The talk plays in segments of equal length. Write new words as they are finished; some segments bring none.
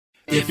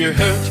If you're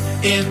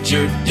hurt,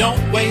 injured,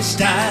 don't waste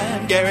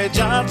time. Gary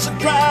Johnson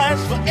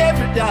cries for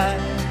every dime.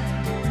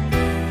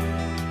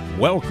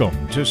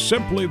 Welcome to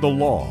Simply the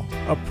Law,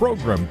 a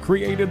program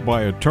created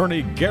by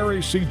attorney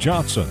Gary C.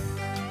 Johnson.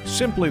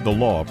 Simply the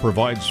Law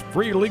provides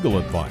free legal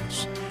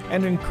advice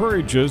and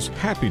encourages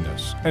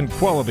happiness and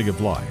quality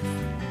of life.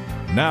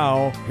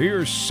 Now,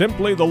 here's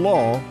Simply the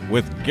Law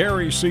with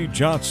Gary C.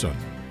 Johnson.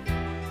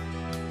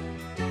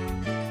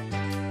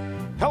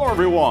 Hello,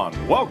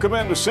 everyone. Welcome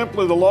into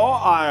Simply the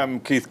Law. I am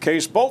Keith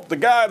Casebolt, the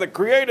guy that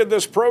created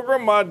this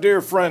program, my dear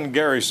friend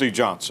Gary C.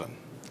 Johnson.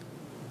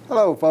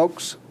 Hello,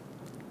 folks,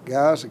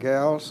 guys and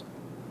gals.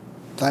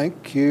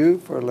 Thank you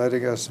for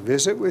letting us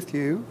visit with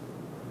you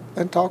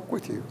and talk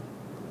with you.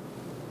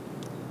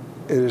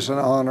 It is an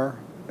honor,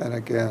 and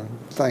again,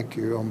 thank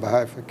you on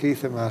behalf of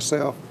Keith and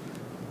myself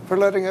for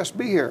letting us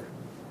be here,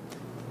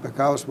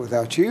 because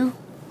without you,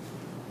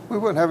 we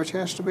wouldn't have a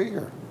chance to be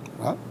here,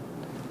 right?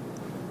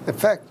 In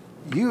fact,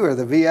 you are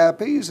the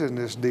VIPs in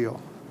this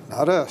deal,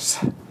 not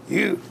us,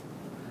 you.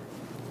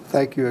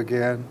 Thank you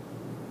again.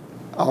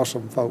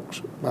 Awesome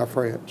folks, my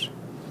friends.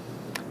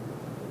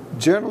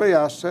 Generally,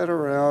 I sit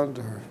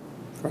around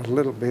for a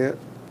little bit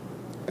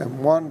and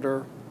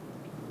wonder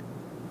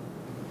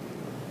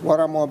what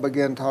I'm going to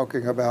begin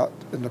talking about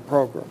in the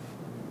program.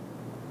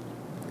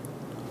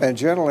 And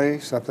generally,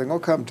 something will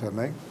come to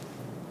me.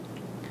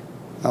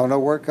 I don't know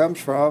where it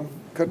comes from.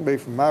 Couldn't be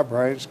from my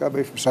brain. It's got to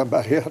be from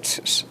somebody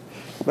else's.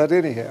 But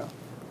anyhow,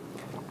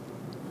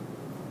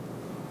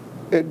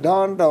 it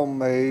dawned on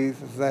me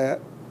that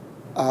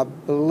I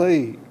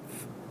believe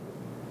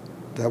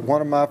that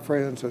one of my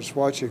friends that's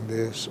watching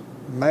this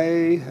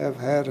may have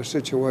had a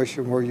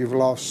situation where you've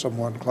lost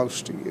someone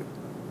close to you.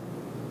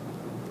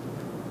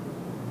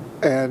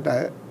 And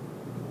it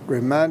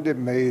reminded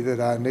me that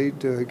I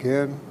need to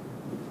again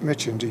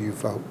mention to you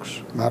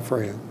folks, my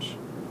friends,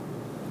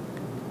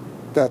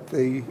 that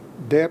the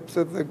depth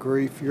of the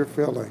grief you're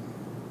feeling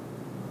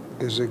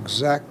is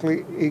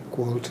exactly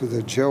equal to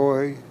the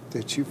joy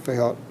that you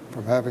felt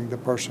from having the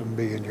person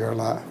be in your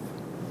life.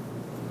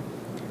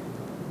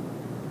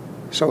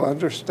 So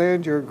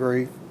understand your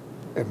grief,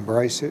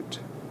 embrace it,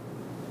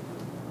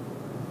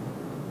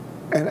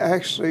 and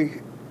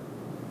actually,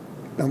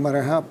 no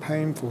matter how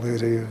painful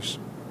it is,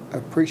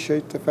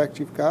 appreciate the fact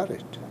you've got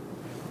it.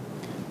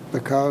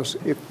 Because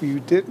if you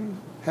didn't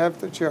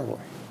have the joy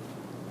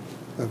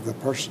of the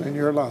person in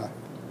your life,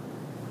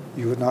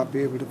 you would not be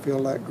able to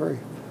feel that grief.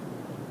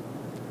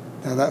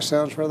 Now that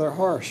sounds rather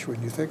harsh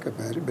when you think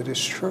about it, but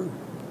it's true.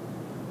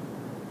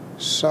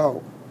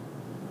 So,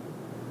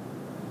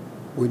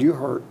 when you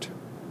hurt,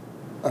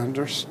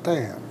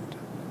 understand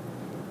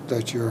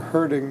that you're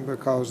hurting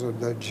because of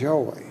the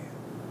joy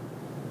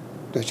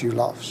that you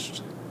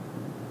lost.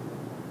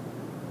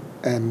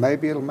 And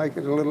maybe it'll make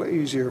it a little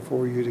easier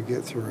for you to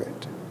get through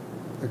it,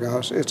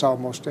 because it's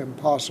almost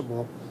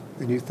impossible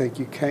and you think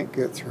you can't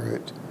get through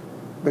it,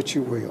 but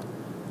you will.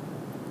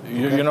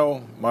 Okay? You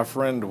know, my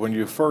friend, when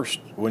you first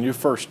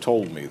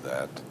told me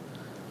that,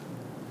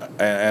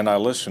 and I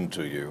listened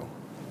to you,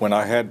 when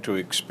I had to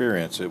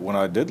experience it, when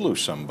I did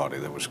lose somebody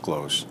that was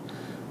close,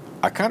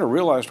 I kind of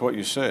realized what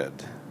you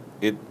said.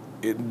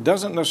 It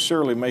doesn't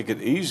necessarily make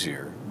it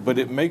easier, but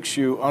it makes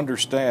you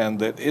understand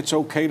that it's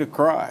okay to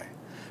cry.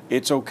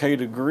 It's okay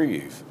to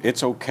grieve.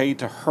 It's okay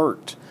to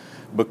hurt,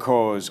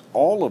 because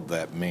all of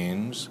that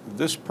means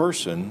this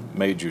person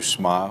made you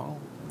smile.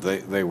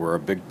 They were a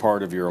big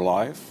part of your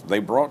life. They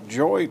brought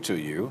joy to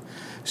you.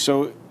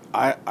 So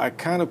I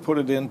kind of put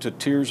it into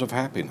tears of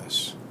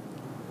happiness.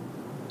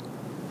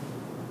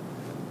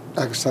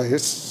 Like I say,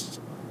 it's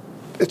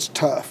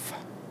tough.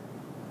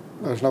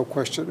 There's no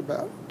question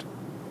about it.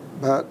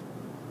 But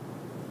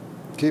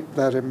keep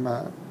that in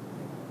mind.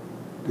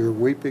 You're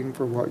weeping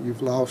for what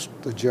you've lost,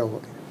 the joy.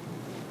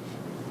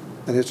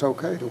 And it's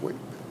okay to weep.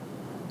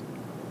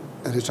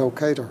 And it's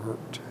okay to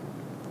hurt.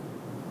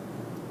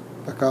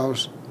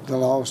 Because the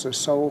loss is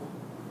so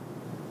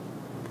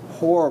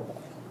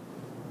horrible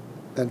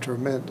and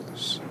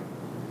tremendous.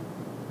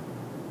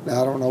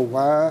 Now, I don't know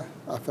why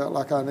I felt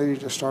like I needed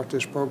to start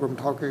this program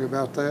talking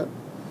about that.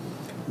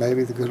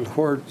 Maybe the good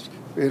Lord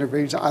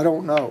intervenes. I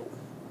don't know.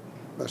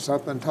 But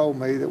something told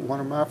me that one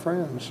of my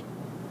friends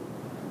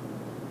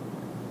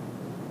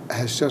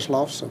has just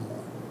lost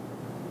someone,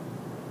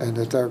 and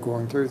that they're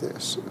going through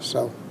this.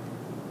 So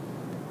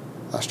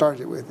I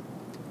started with it.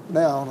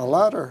 Now, on a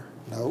lighter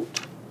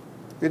note,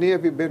 any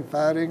of you been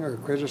fighting or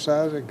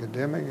criticizing,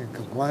 condemning, and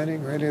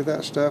complaining, or any of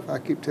that stuff I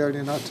keep telling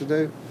you not to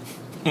do?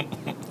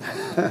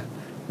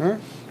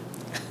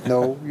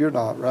 No, you're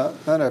not, right?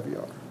 None of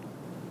you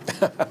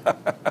are.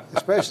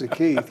 Especially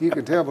Keith. You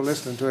can tell by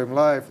listening to him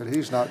live that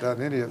he's not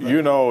done any of that.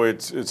 You know,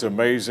 it's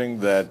amazing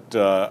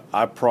that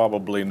I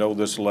probably know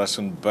this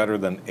lesson better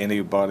than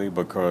anybody,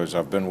 because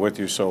I've been with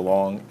you so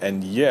long,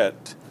 and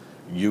yet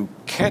you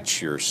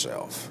catch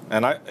yourself.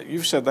 And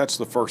you've said that's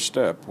the first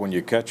step. When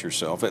you catch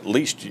yourself, at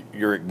least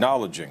you're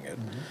acknowledging it.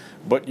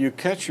 Mm-hmm. But you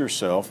catch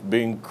yourself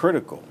being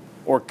critical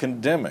or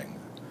condemning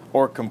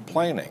or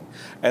complaining.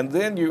 And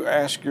then you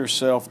ask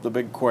yourself the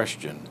big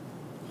question,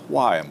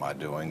 why am I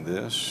doing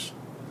this?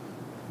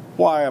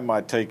 Why am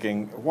I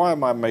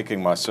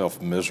making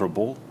myself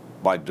miserable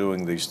by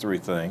doing these three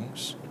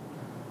things?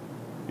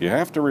 You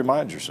have to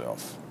remind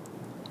yourself.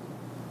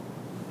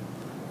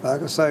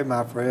 Like I say,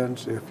 my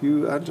friends, if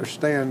you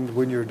understand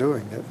when you're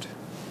doing it,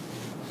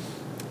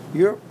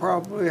 you're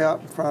probably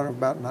out in front of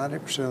about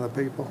 90% of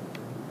the people.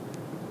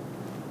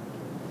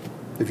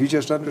 If you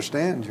just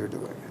understand you're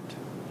doing it.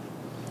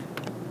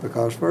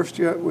 Because first,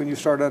 when you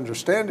start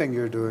understanding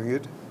you're doing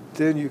it,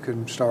 then you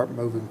can start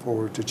moving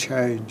forward to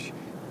change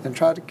and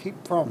try to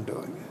keep from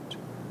doing it.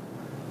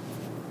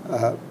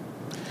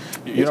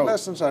 These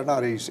lessons are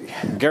not easy.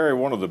 Gary,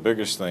 one of the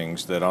biggest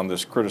things that on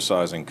this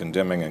criticizing,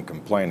 condemning, and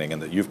complaining,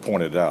 and that you've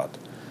pointed out,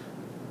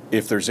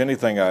 if there's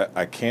anything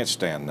I can't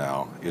stand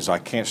now, is I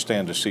can't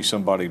stand to see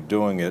somebody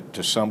doing it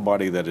to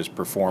somebody that is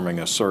performing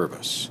a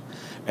service.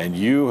 And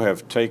you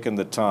have taken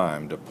the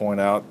time to point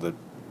out that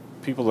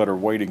people that are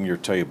waiting your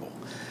table,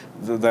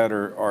 that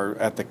are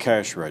at the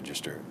cash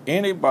register,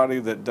 anybody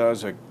that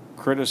does a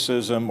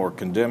criticism or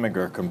condemning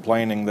or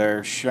complaining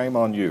there, shame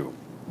on you,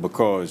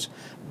 because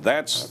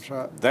that's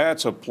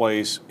a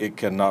place it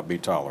cannot be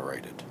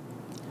tolerated.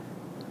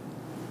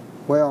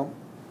 Well,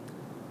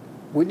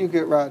 when you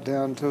get right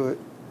down to it,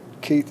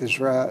 Keith is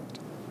right,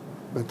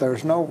 but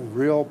there's no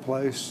real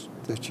place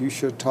that you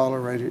should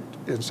tolerate it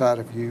inside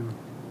of you.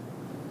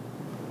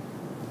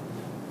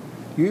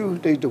 You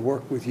need to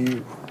work with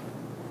you.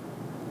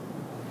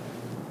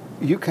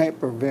 You can't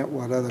prevent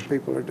what other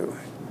people are doing,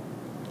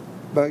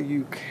 but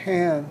you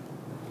can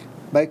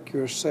make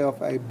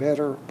yourself a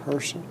better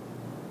person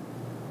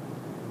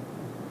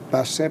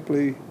by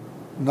simply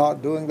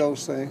not doing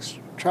those things,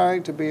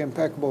 trying to be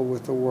impeccable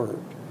with the word.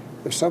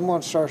 If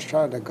someone starts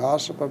trying to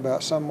gossip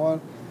about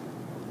someone,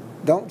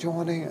 don't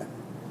join in.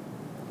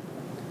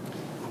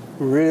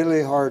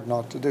 Really hard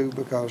not to do,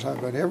 because I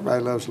mean,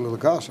 everybody loves a little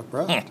gossip,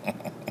 right?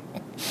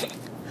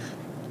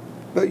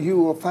 But you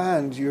will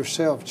find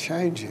yourself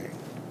changing.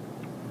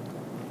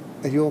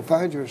 And you'll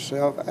find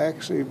yourself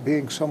actually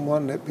being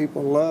someone that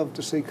people love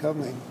to see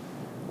coming.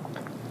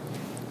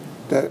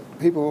 That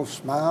people will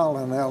smile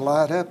and they'll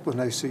light up when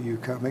they see you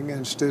coming,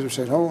 instead of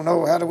saying, oh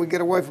no, how do we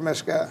get away from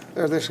this guy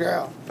or this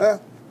gal?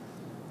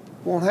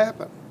 Won't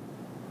happen.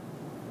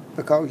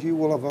 Because you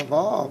will have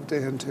evolved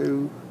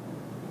into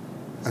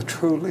a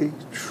truly,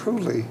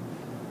 truly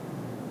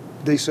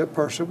decent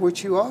person,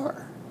 which you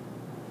are.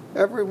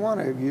 Every one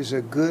of you is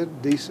a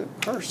good, decent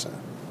person.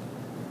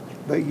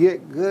 But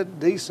yet good,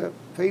 decent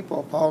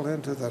people fall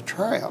into the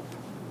trap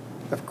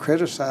of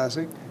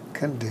criticizing,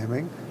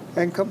 condemning,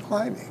 and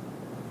complaining.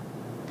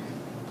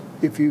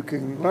 If you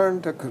can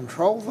learn to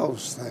control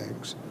those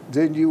things,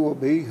 then you will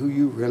be who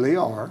you really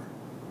are.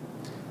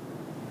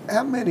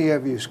 How many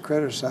of you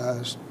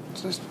criticized,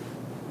 just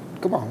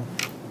come on,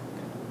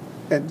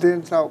 and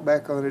then thought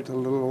back on it a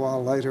little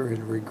while later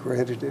and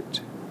regretted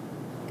it?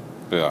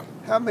 Yeah.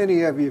 How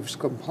many of you have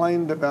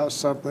complained about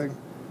something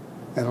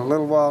and a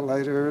little while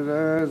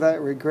later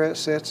that regret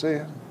sets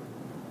in?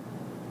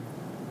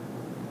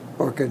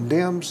 Or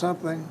condemned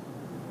something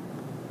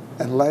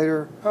and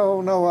later,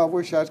 oh no, I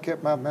wish I'd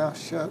kept my mouth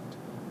shut?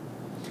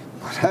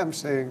 What I'm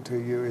saying to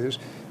you is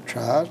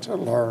try to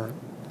learn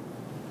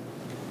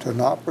to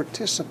not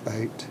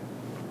participate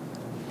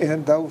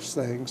in those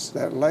things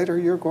that later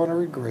you're going to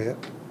regret,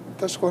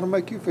 that's going to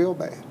make you feel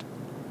bad.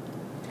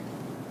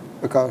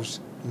 Because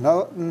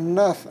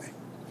nothing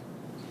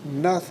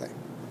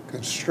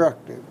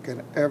constructive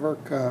can ever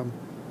come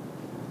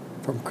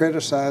from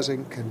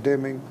criticizing,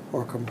 condemning,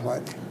 or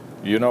complaining.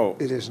 You know,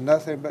 it is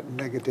nothing but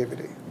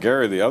negativity.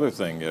 Gary, the other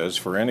thing is,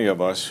 for any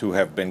of us who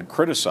have been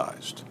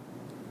criticized,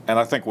 and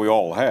I think we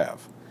all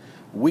have,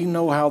 we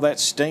know how that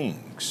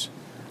stings.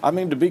 I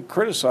mean, to be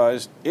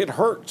criticized, it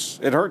hurts.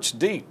 It hurts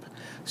deep.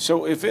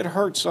 So if it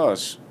hurts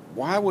us,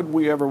 why would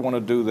we ever want to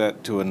do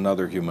that to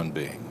another human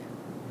being?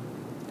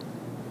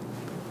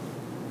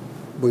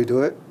 We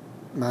do it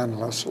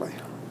mindlessly.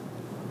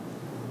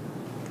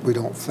 We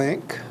don't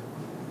think.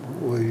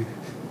 We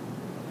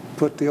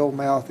put the old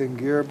mouth in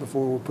gear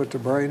before we put the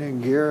brain in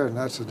gear, and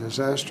that's a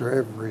disaster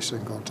every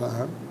single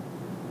time.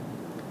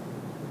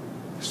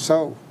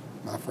 So,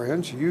 my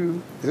friends,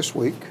 this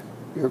week,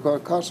 you're going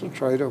to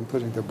concentrate on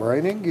putting the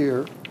brain in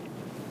gear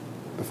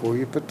before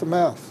you put the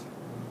mouth,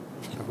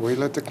 before you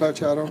let the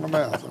clutch out on the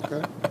mouth,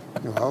 okay?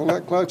 You'll hold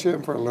that clutch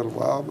in for a little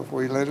while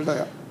before you let it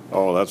out.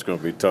 Oh, that's going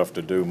to be tough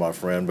to do, my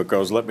friend,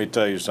 because let me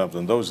tell you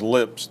something. Those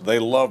lips, they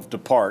love to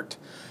part,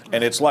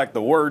 and it's like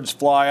the words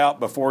fly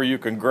out before you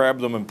can grab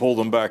them and pull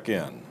them back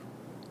in.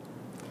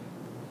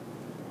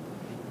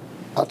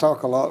 I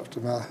talk a lot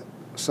to my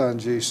son,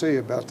 GC,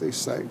 about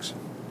these things.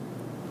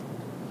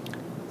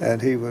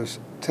 And he was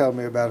telling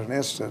me about an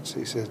instance.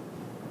 He said,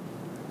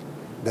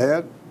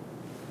 Dad,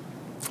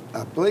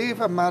 I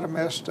believe I might have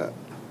messed up.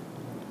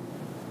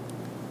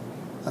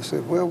 I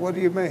said, well, what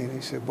do you mean?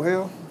 He said,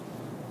 well,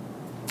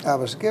 I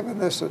was giving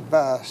this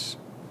advice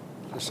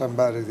to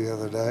somebody the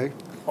other day.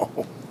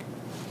 Oh.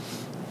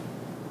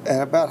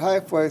 And about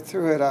halfway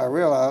through it, I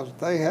realized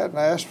they hadn't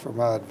asked for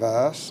my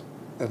advice.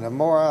 And the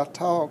more I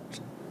talked,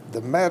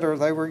 the matter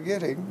they were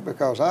getting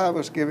because I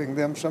was giving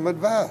them some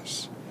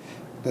advice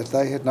that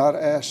they had not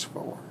asked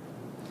for.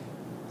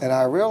 And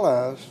I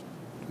realized,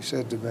 he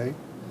said to me,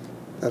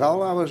 that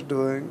all I was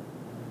doing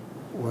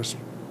was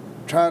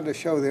trying to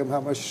show them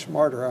how much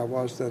smarter I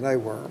was than they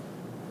were,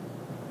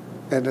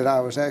 and that I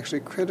was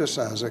actually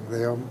criticizing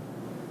them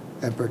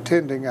and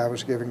pretending I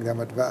was giving them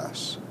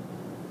advice.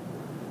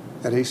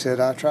 And he said,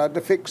 I tried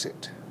to fix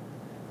it,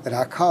 and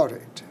I caught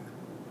it.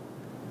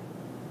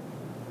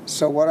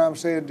 So what I'm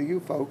saying to you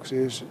folks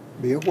is,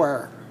 be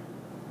aware.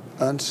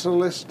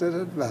 Unsolicited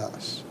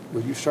advice.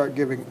 When you start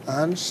giving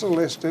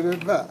unsolicited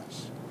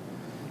advice,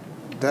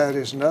 that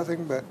is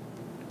nothing but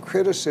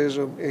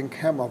criticism in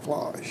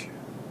camouflage.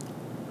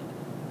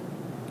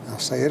 I'll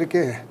say it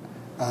again.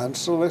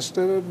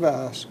 Unsolicited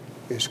advice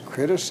is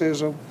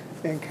criticism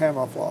in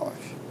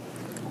camouflage.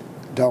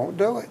 Don't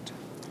do it.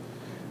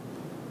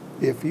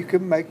 If you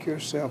can make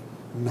yourself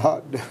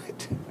not do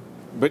it.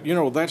 But you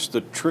know, that's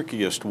the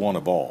trickiest one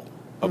of all.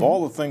 Of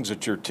all the things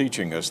that you're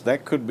teaching us,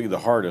 that could be the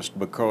hardest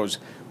because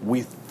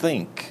we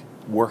think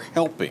we're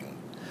helping.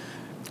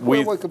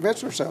 We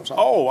convince ourselves.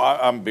 Oh,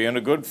 I'm being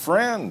a good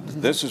friend.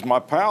 This is my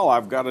pal.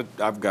 I've got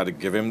to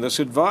give him this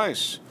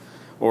advice.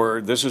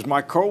 Or this is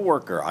my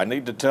coworker. I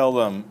need to tell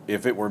them,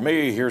 if it were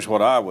me, here's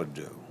what I would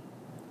do.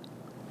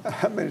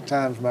 How many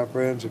times, my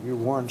friends, have you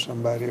warned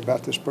somebody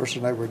about this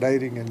person they were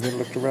dating and then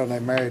looked around and they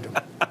married them?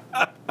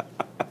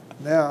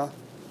 Now,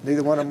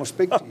 neither one of them will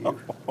speak to you.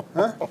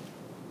 Huh?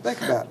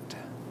 Think about it.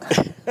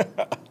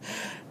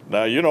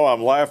 Now, you know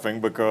I'm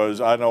laughing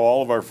because I know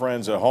all of our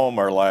friends at home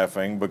are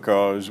laughing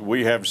because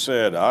we have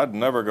said, I'd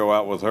never go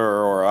out with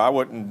her, or I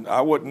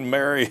wouldn't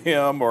marry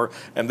him,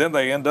 and then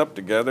they end up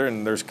together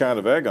and there's kind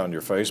of egg on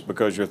your face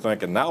because you're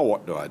thinking, now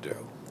what do I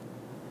do?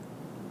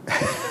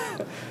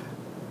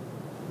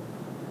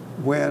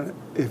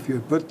 If you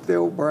put the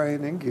old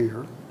brain in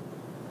gear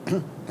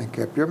and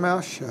kept your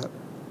mouth shut,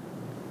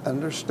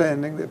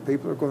 understanding that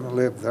people are going to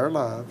live their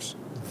lives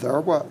their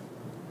way.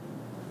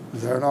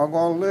 They're not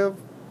going to live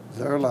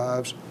their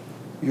lives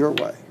your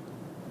way.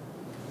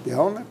 The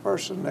only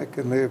person that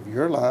can live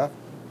your life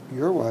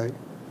your way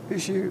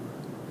is you.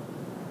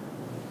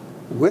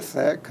 With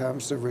that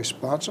comes the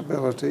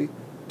responsibility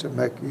to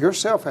make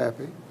yourself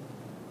happy.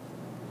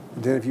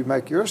 And then if you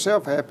make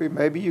yourself happy,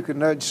 maybe you can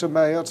nudge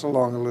somebody else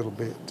along a little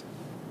bit.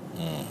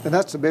 And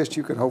that's the best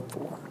you can hope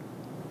for.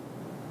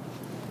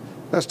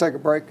 Let's take a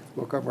break.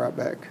 We'll come right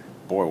back.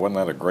 Boy, wasn't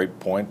that a great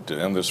point to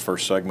end this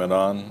first segment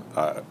on?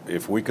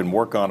 If we can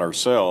work on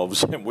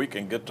ourselves and we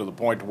can get to the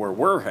point where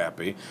we're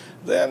happy,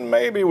 then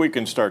maybe we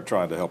can start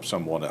trying to help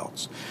someone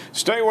else.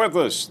 Stay with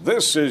us.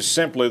 This is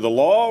Simply the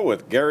Law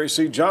with Gary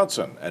C.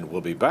 Johnson, and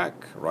we'll be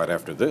back right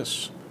after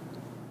this.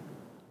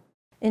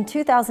 In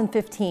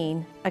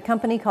 2015, a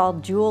company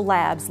called Juul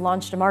Labs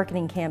launched a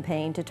marketing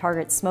campaign to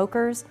target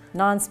smokers,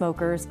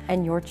 non-smokers,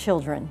 and your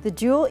children. The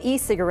Juul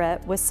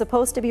e-cigarette was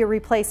supposed to be a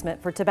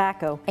replacement for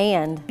tobacco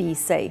and be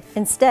safe.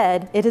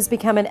 Instead, it has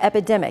become an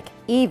epidemic,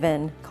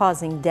 even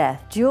causing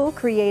death. Juul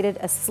created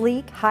a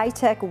sleek,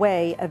 high-tech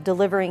way of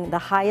delivering the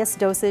highest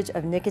dosage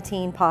of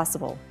nicotine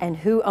possible. And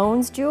who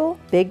owns Juul?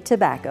 Big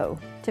Tobacco.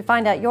 To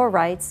find out your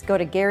rights, go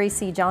to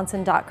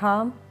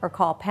GaryCJohnson.com or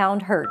call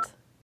Pound Hurt.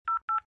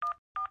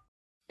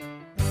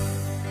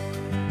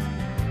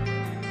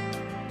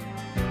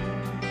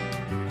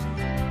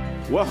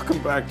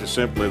 Welcome back to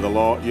Simply the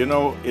Law. You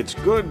know, it's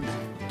good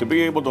to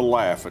be able to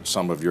laugh at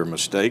some of your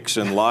mistakes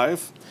in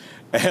life.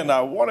 And I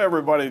want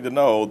everybody to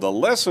know the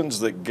lessons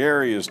that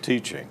Gary is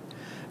teaching.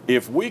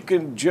 If we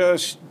can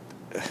just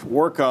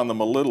work on them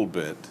a little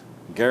bit,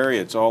 Gary,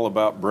 it's all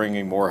about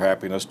bringing more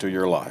happiness to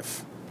your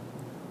life.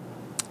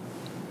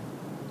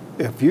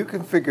 If you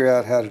can figure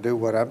out how to do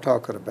what I'm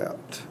talking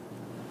about,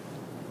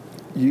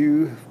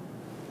 you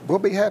will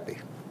be happy.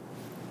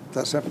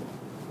 That's simple.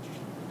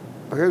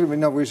 Because there'll be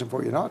no reason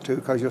for you not to,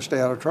 because you'll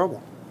stay out of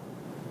trouble.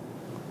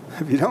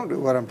 If you don't do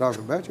what I'm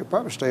talking about, you'll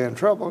probably stay in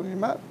trouble, and you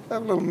might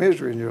have a little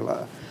misery in your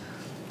life.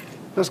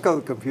 Let's go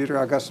to the computer.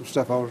 I got some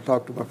stuff I want to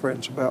talk to my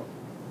friends about.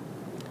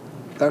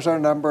 There's our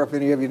number if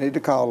any of you need to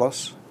call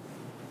us.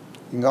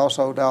 You can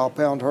also dial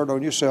Pound Hurt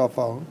on your cell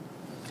phone.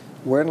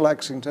 We're in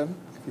Lexington.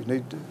 If you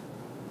need to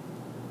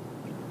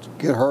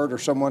get hurt or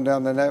someone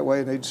down there that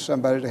way needs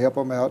somebody to help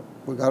them out,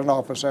 we've got an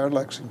office there in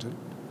Lexington.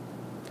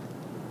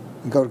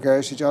 You can go to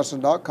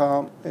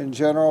GaryCJohnson.com. In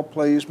general,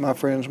 please, my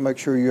friends, make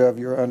sure you have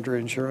your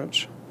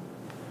underinsurance.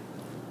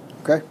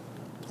 Okay?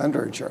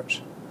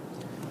 Underinsurance.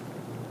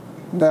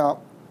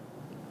 Now,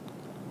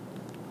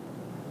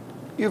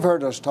 you've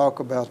heard us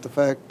talk about the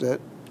fact that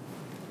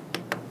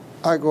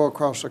I go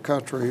across the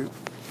country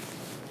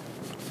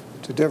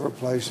to different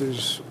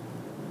places,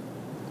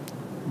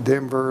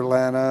 Denver,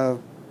 Atlanta,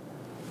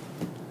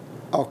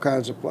 all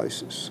kinds of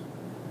places,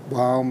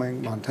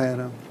 Wyoming,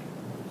 Montana,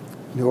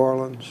 New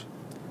Orleans,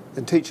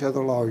 and teach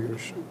other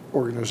lawyers,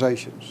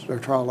 organizations, their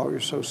trial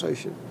lawyers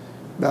association,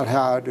 about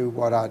how I do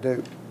what I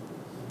do.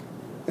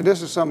 And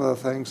this is some of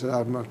the things that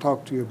I'm going to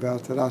talk to you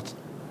about that I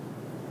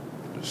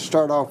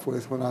start off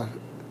with when I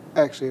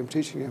actually am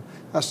teaching them.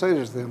 I say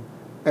to them,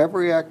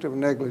 Every act of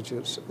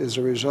negligence is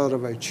a result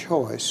of a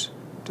choice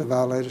to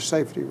violate a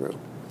safety rule.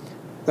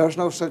 There's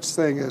no such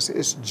thing as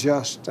it's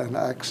just an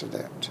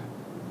accident.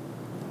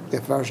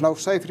 If there's no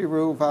safety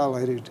rule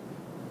violated,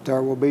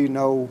 there will be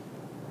no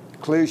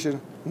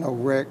collision, no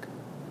wreck,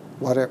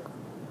 whatever.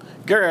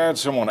 Gary, I had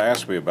someone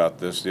ask me about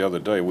this the other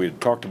day. We had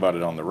talked about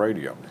it on the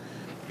radio.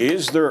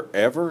 Is there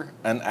ever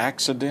an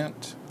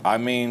accident? I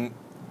mean,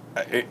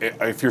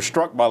 if you're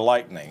struck by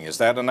lightning, is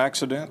that an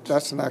accident?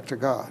 That's an act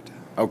of God.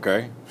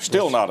 Okay.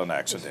 Still not an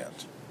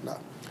accident. No.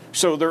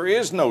 So there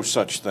is no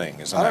such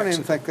thing as an accident. I don't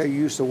even think they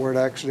use the word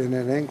accident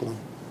in England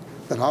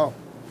at all,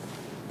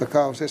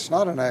 because it's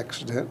not an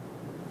accident.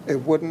 It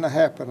wouldn't have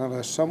happened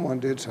unless someone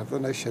did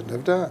something they shouldn't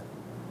have done.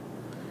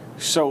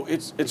 So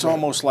it's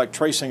almost like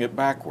tracing it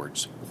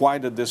backwards. Why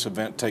did this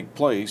event take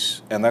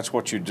place? And that's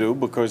what you do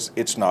because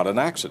it's not an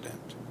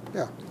accident.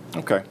 Yeah.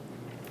 Okay.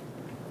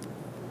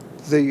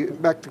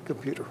 Back to the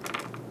computer.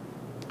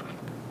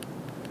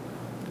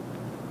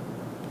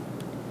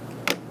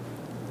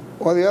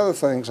 One of the other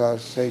things I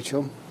teach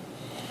them,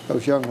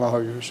 those young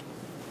lawyers,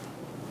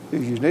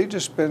 is you need to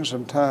spend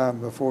some time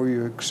before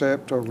you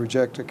accept or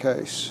reject a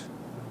case.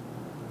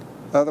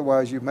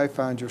 Otherwise, you may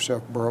find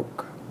yourself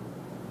broke,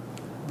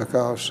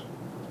 because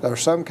there are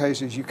some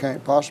cases you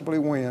can't possibly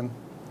win,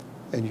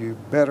 and you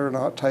better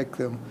not take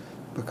them,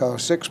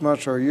 because 6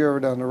 months or a year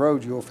down the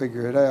road, you'll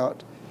figure it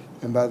out,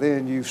 and by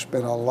then you've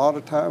spent a lot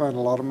of time and a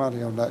lot of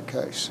money on that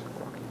case.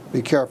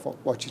 Be careful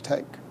what you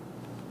take.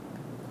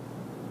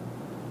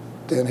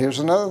 Then here's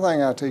another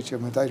thing I teach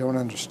them that they don't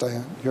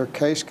understand. Your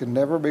case can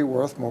never be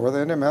worth more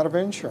than the amount of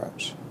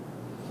insurance.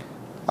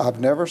 I've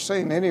never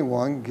seen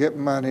anyone get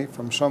money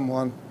from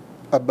someone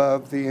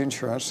above the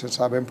insurance since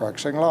I've been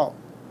practicing law.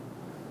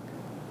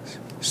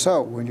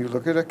 So when you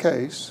look at a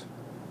case,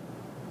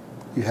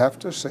 you have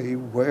to see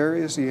where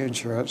is the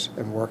insurance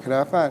and where can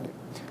I find it.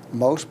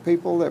 Most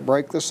people that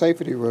break the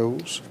safety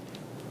rules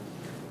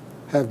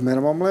have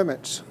minimum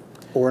limits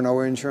or no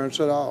insurance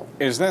at all.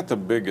 Is that the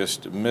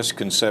biggest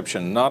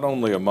misconception, not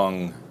only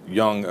among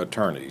young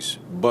attorneys,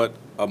 but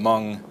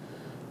among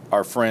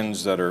our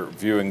friends that are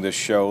viewing this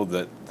show,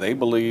 that they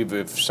believe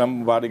if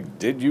somebody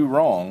did you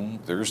wrong,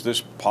 there's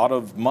this pot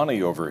of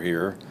money over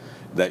here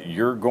that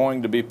you're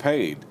going to be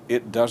paid?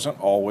 It doesn't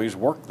always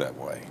work that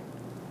way.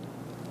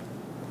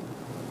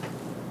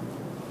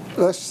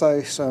 Let's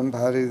say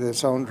somebody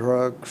that's on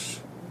drugs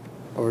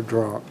or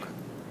drunk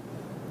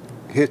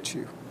hits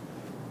you.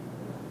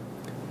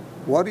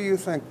 What do you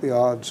think the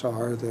odds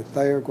are that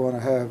they are going to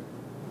have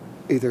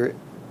either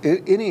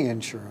any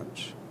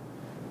insurance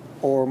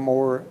or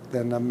more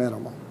than the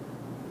minimum?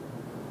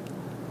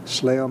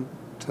 Slim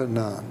to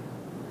none.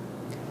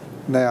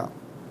 Now,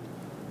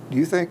 do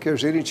you think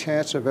there's any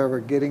chance of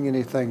ever getting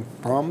anything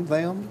from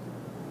them?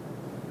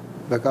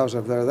 Because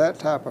if they're that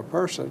type of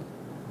person,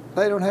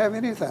 they don't have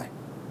anything.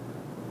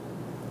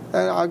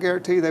 And I'll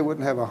guarantee they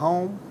wouldn't have a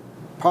home,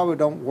 probably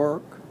don't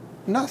work,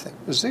 nothing,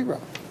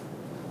 zero.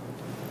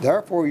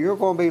 Therefore, you're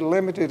going to be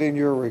limited in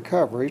your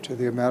recovery to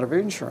the amount of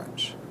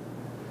insurance.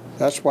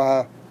 That's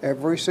why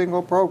every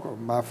single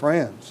program, my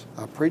friends,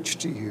 I preach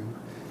to you,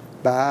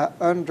 buy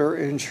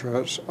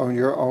underinsurance on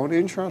your own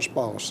insurance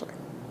policy,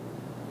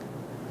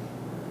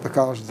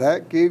 because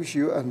that gives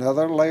you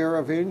another layer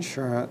of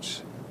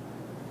insurance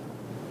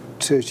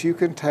that you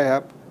can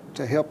tap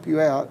to help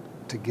you out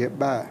to get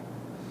by.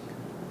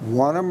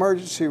 One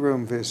emergency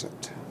room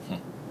visit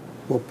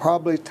will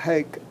probably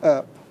take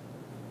up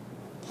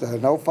the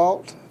no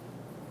fault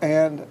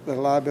and the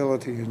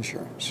liability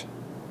insurance.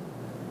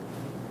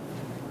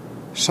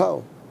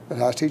 So,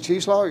 and I teach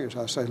these lawyers,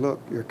 I say,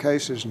 look, your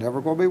case is never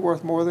going to be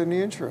worth more than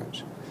the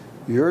insurance.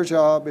 Your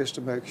job is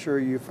to make sure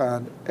you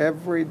find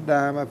every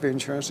dime of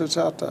insurance that's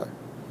out there.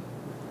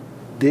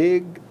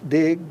 Dig,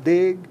 dig,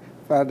 dig,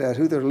 find out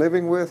who they're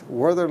living with,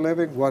 where they're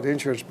living, what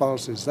insurance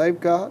policies they've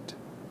got.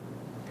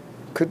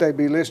 Could they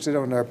be listed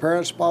on their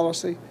parents'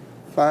 policy?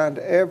 Find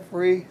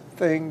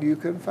everything you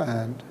can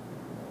find.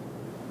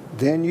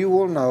 Then you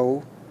will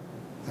know,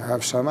 or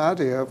have some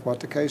idea of what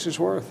the case is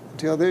worth.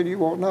 Until then, you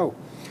won't know.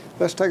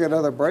 Let's take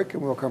another break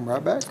and we'll come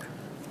right back.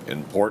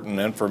 Important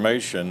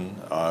information,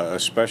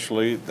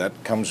 especially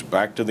that comes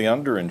back to the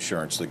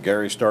underinsurance that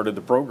Gary started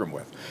the program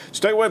with.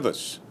 Stay with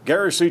us.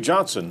 Gary C.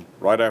 Johnson,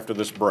 right after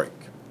this break.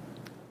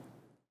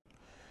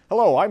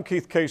 Hello, I'm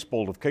Keith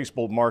Casebold of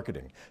Casebold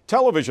Marketing.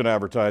 Television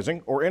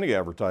advertising, or any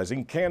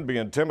advertising, can be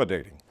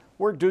intimidating.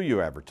 Where do you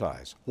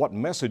advertise? What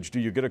message do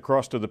you get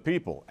across to the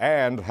people?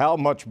 And how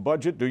much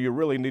budget do you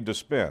really need to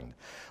spend?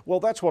 Well,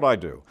 that's what I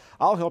do.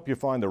 I'll help you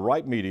find the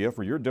right media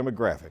for your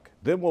demographic.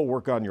 Then we'll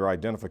work on your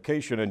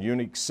identification and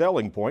unique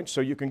selling points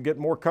so you can get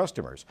more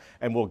customers.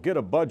 And we'll get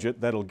a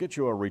budget that'll get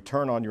you a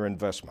return on your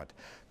investment.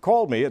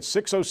 Call me at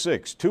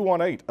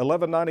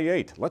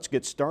 606-218-1198. Let's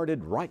get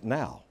started right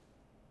now.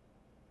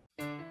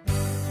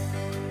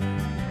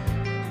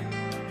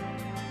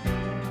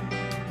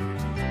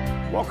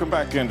 Welcome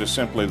back into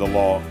Simply the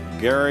Law.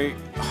 Gary,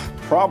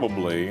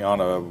 probably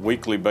on a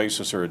weekly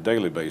basis or a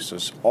daily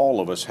basis,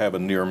 all of us have a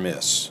near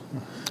miss.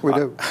 We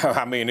do.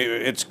 I mean,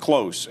 it's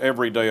close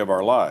every day of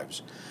our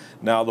lives.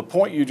 Now, the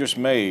point you just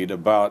made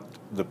about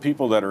the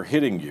people that are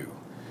hitting you,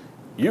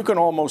 you can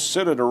almost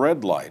sit at a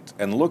red light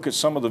and look at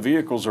some of the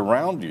vehicles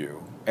around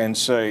you and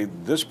say,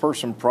 this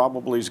person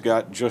probably's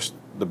got just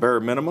the bare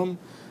minimum.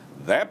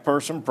 That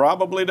person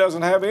probably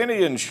doesn't have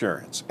any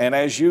insurance. And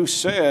as you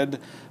said,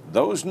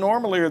 those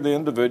normally are the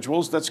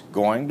individuals that's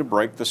going to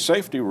break the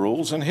safety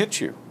rules and hit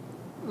you.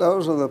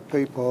 Those are the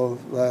people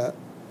that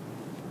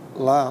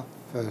life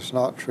has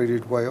not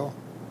treated well.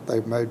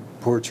 They've made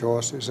poor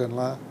choices in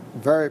life,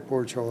 very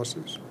poor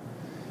choices.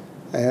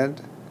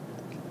 And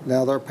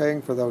now they're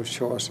paying for those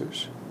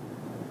choices.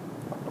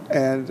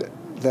 And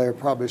they're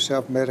probably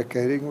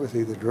self-medicating with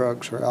either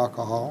drugs or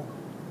alcohol.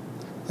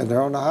 And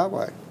they're on the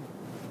highway.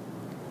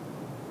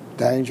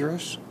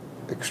 Dangerous,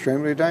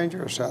 extremely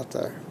dangerous out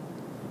there.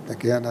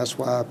 Again, that's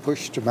why I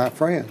push to my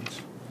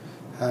friends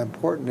how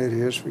important it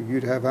is for you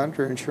to have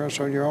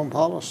underinsurance on your own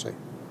policy.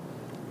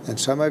 And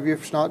some of you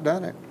have not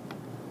done it.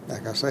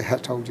 Like I say, I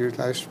told you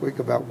last week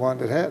about one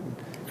that hadn't.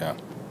 Yeah.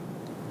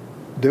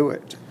 Do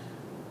it.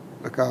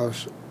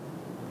 Because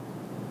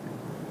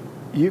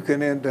you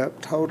can end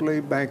up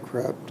totally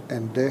bankrupt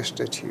and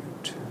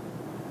destitute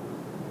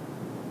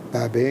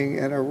by being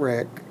in a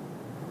wreck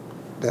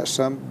that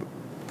some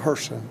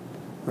person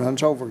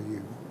runs over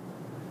you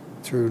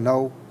through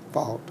no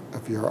fault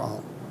of your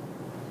own.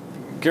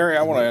 Gary,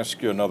 I want to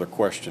ask you another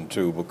question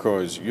too,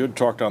 because you had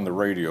talked on the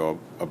radio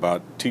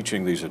about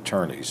teaching these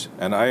attorneys,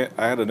 and I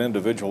had an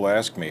individual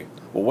ask me,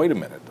 well, wait a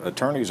minute,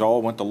 attorneys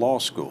all went to law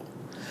school.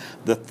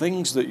 The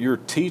things that you're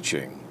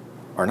teaching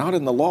are not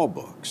in the law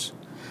books.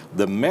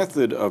 The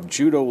method of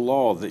judo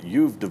law that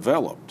you've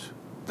developed,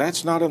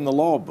 that's not in the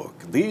law book.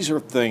 These are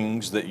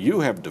things that you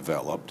have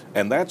developed,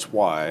 and that's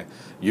why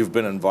you've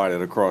been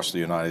invited across the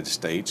United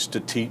States to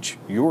teach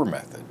your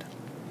method.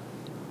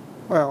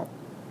 Well,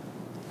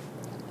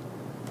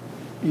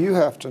 you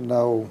have to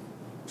know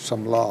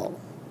some law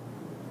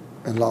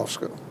in law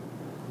school.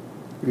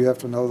 You have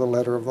to know the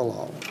letter of the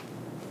law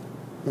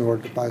in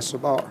order to pass the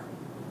bar.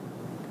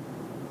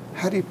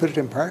 How do you put it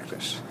in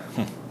practice?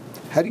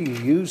 How do you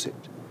use it?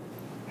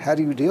 How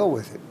do you deal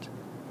with it?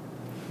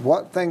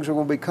 What things are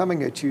going to be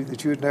coming at you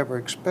that you would never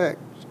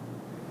expect?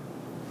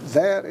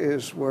 That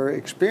is where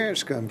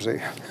experience comes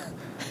in.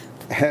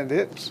 And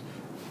it's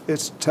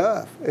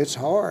tough, it's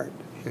hard.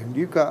 And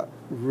you've got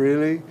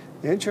really,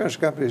 insurance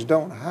companies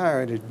don't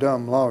hire any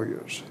dumb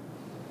lawyers.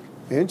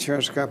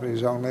 Insurance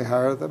companies only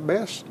hire the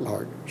best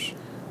lawyers,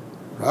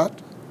 right?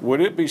 Would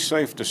it be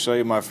safe to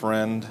say, my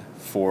friend,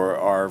 for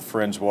our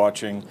friends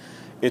watching,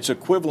 it's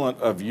equivalent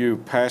of you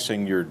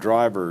passing your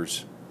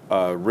driver's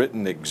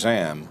written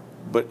exam,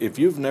 but if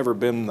you've never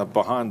been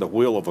behind the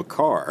wheel of a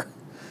car,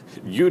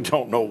 you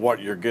don't know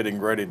what you're getting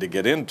ready to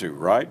get into,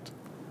 right?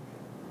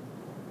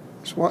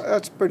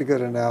 That's a pretty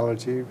good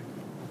analogy.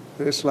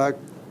 It's like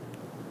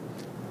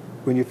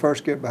when you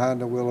first get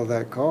behind the wheel of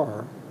that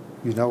car,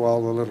 you know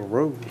all the little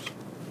rules,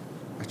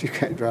 but you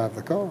can't drive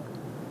the car.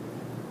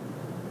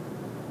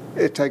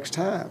 It takes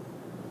time.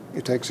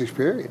 It takes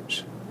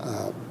experience.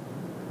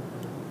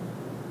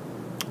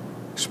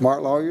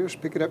 Smart lawyers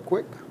pick it up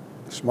quick.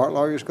 Smart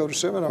lawyers go to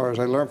seminars.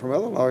 They learn from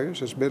other lawyers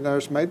that's been there,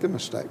 that's made the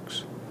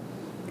mistakes.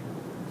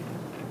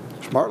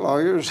 Smart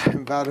lawyers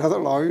invite other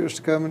lawyers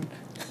to come and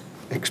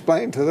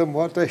explain to them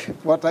what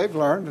they've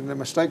learned and the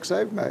mistakes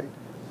they've made.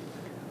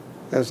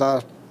 As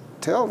I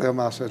tell them,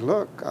 I said,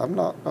 look, I'm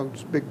not no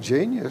big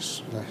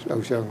genius,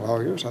 those young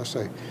lawyers. I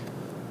say,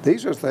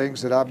 these are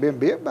things that I've been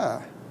bit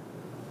by,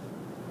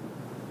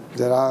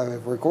 that I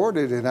have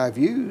recorded and I've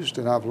used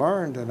and I've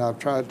learned and I've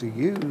tried to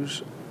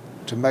use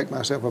to make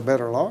myself a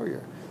better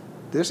lawyer.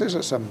 This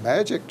isn't some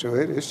magic to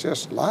it, it's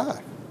just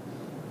life.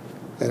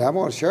 And I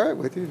want to share it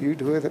with you. You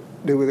do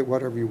with it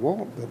whatever you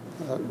want, but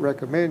I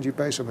recommend you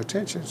pay some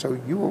attention so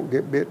you won't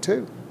get bit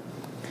too.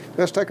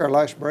 Let's take our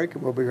last break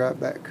and we'll be right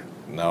back.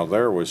 Now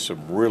there was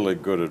some really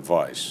good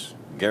advice.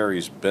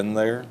 Gary's been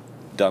there,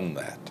 done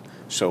that.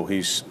 So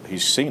he's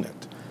seen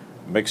it.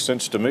 Makes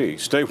sense to me.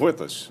 Stay with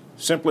us.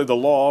 Simply the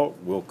Law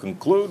will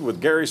conclude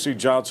with Gary C.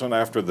 Johnson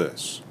after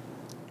this.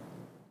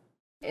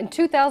 In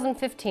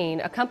 2015,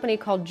 a company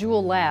called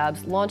Juul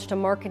Labs launched a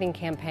marketing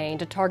campaign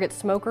to target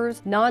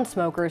smokers,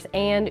 non-smokers,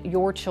 and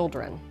your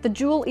children. The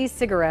Juul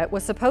e-cigarette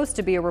was supposed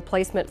to be a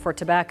replacement for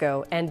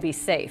tobacco and be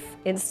safe.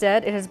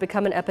 Instead, it has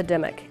become an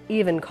epidemic,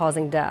 even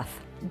causing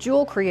death.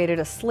 Juul created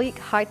a sleek,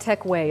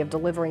 high-tech way of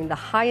delivering the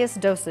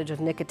highest dosage of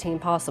nicotine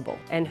possible.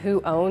 And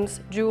who owns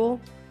Juul?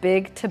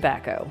 Big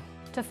Tobacco.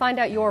 To find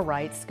out your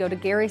rights, go to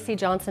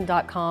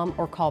GaryCJohnson.com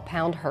or call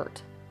Pound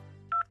Hurt.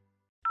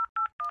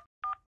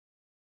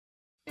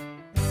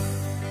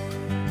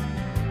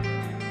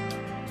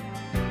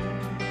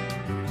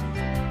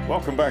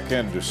 Welcome back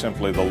into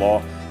Simply the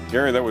Law.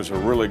 Gary, that was a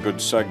really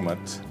good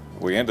segment.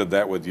 We ended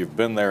that with you've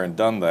been there and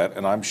done that,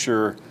 and I'm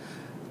sure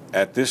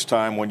at this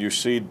time when you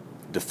see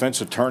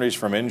defense attorneys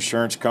from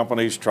insurance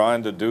companies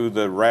trying to do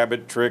the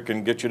rabbit trick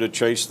and get you to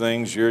chase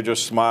things, you're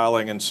just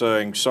smiling and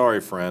saying, sorry,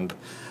 friend,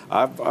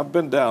 I've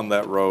been down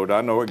that road.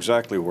 I know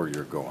exactly where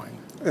you're going.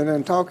 And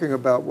in talking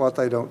about what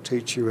they don't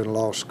teach you in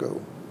law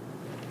school,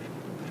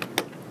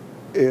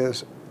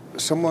 is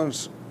someone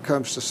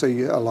comes to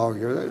see a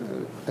lawyer,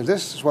 and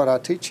this is what I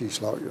teach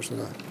these lawyers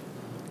today,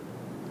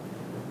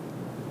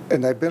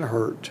 and they've been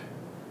hurt,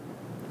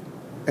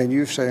 and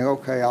you're saying,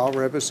 okay, I'll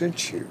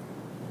represent you.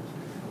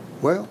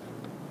 Well,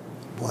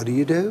 what do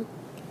you do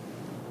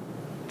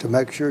to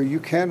make sure you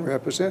can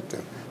represent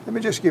them? Let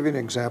me just give you an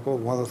example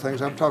of one of the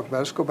things I'm talking about.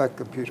 Let's go back to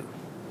the computer.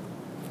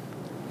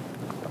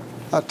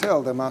 I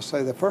tell them, I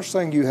say, the first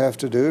thing you have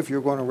to do if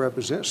you're going to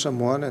represent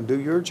someone and do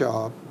your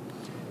job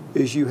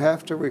is you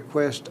have to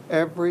request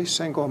every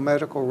single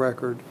medical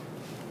record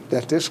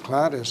that this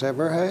client has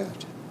ever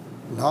had.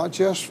 Not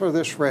just for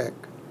this wreck,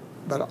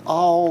 but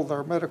all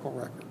their medical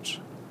records.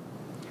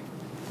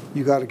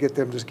 You got to get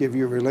them to give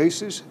you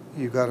releases.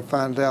 You got to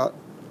find out,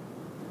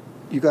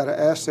 you got to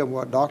ask them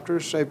what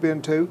doctors they've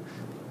been to.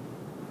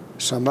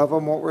 Some of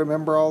them won't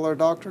remember all their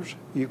doctors.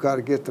 You've got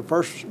to get the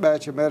first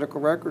batch of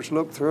medical records,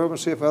 look through them and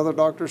see if other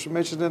doctors are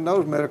mentioned in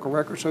those medical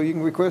records so you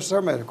can request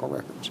their medical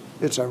records.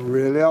 It's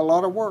really a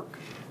lot of work,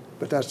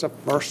 but that's the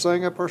first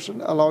thing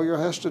a lawyer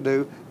has to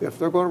do if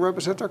they're going to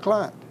represent their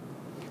client.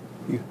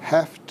 You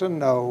have to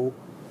know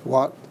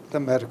what the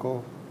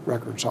medical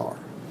records are.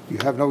 You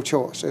have no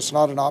choice. It's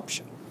not an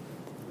option.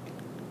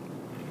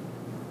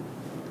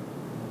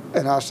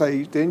 And I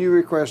say, then you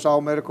request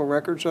all medical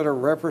records that are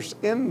referenced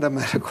in the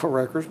medical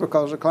records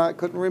because the client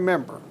couldn't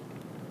remember.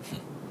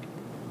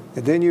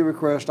 And then you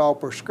request all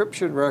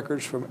prescription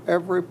records from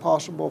every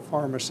possible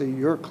pharmacy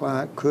your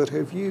client could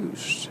have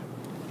used,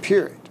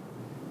 period.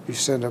 You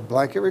send a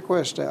blanket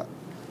request out.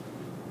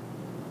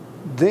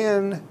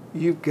 Then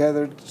you've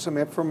gathered some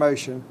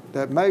information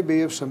that may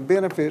be of some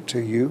benefit to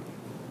you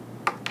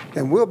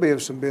and will be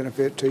of some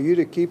benefit to you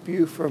to keep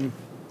you from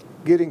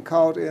getting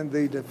caught in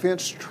the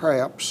defense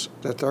traps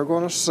that they're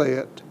going to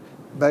set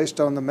based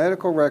on the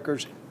medical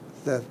records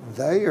that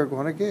they are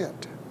going to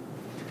get.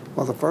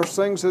 Well, the first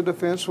things the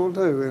defense will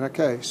do in a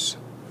case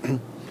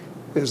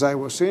is they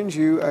will send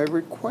you a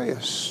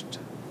request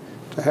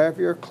to have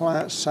your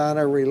client sign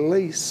a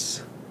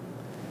release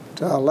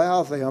to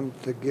allow them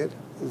to get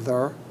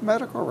their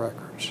medical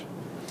records.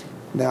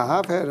 Now,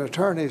 I've had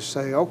attorneys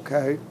say,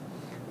 okay,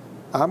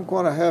 I'm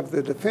going to have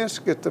the defense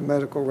get the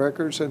medical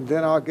records and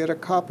then I'll get a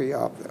copy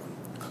of them.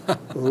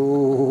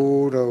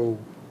 Oh, no.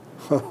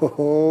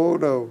 Oh,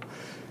 no.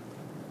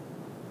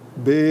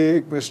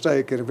 Big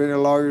mistake. And if any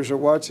lawyers are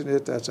watching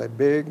it, that's a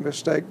big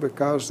mistake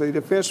because the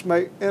defense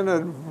may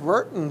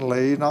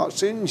inadvertently not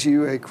send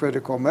you a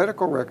critical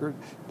medical record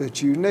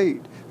that you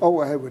need. Oh,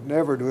 I would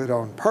never do it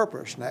on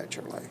purpose,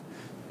 naturally.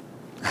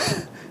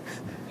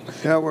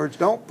 In other words,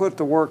 don't put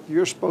the work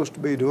you're supposed to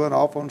be doing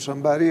off on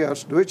somebody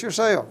else. Do it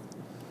yourself.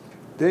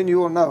 Then you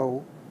will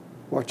know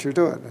what you're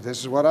doing. And this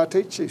is what I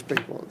teach these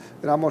people.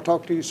 And I'm going to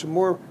talk to you some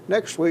more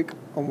next week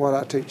on what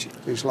I teach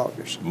these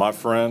lawyers. My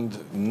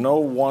friend, no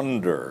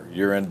wonder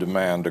you're in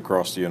demand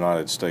across the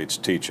United States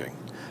teaching.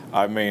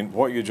 I mean,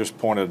 what you just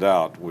pointed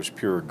out was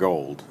pure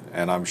gold,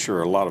 and I'm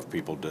sure a lot of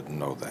people didn't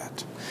know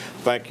that.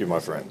 Thank you, my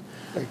friend.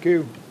 Thank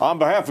you. On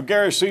behalf of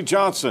Gary C.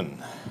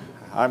 Johnson,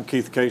 I'm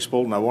Keith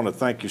Casebolt, and I want to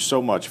thank you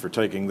so much for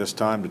taking this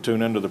time to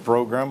tune into the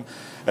program.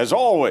 As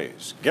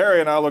always, Gary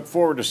and I look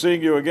forward to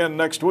seeing you again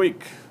next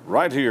week,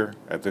 right here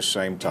at this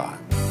same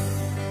time.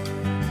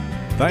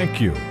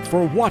 Thank you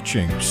for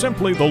watching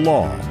Simply the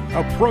Law,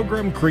 a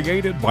program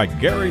created by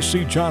Gary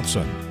C.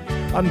 Johnson.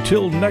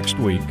 Until next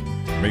week,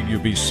 may you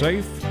be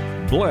safe,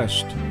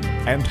 blessed,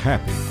 and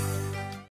happy.